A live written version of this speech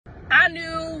I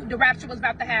knew the rapture was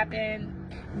about to happen.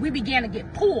 We began to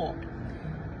get pulled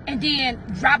and then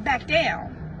drop back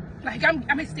down. Like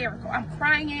I'm hysterical. I'm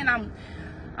crying.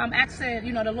 I'm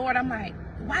asking, the Lord, I'm like,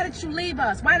 why did you leave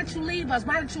us? Why did you leave us?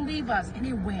 Why did you leave us? And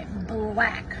it went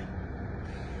black.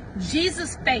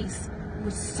 Jesus' face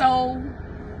was so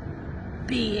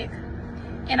big.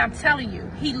 And I'm telling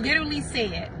you, he literally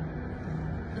said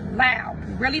loud,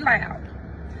 really loud,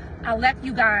 I left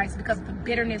you guys because of the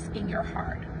bitterness in your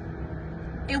heart.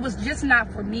 It was just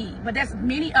not for me, but there's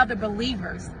many other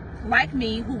believers like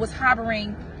me who was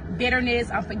harboring bitterness,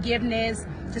 unforgiveness,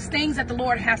 just things that the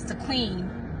Lord has to clean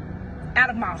out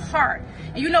of my heart.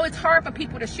 And it's hard for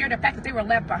people to share the fact that they were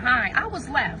left behind. I was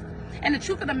left. And the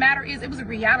truth of the matter is, it was a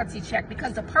reality check,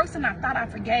 because the person I thought I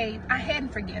forgave, I hadn't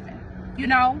forgiven,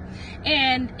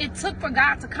 and it took for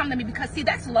God to come to me, because see,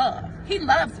 that's love. He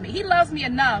loves me. He loves me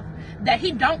enough that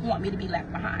he don't want me to be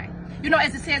left behind.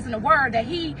 As it says in the word, that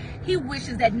he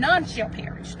wishes that none shall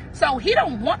perish. So he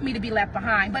don't want me to be left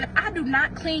behind. But if I do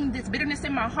not clean this bitterness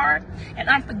in my heart and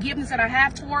unforgiveness that I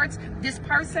have towards this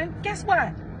person, guess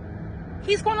what?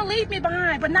 He's going to leave me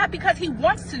behind, but not because he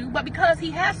wants to, but because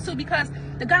he has to, because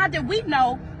the God that we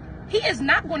know, he is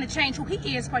not going to change who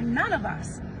he is for none of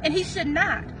us. And he should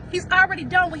not. He's already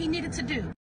done what he needed to do.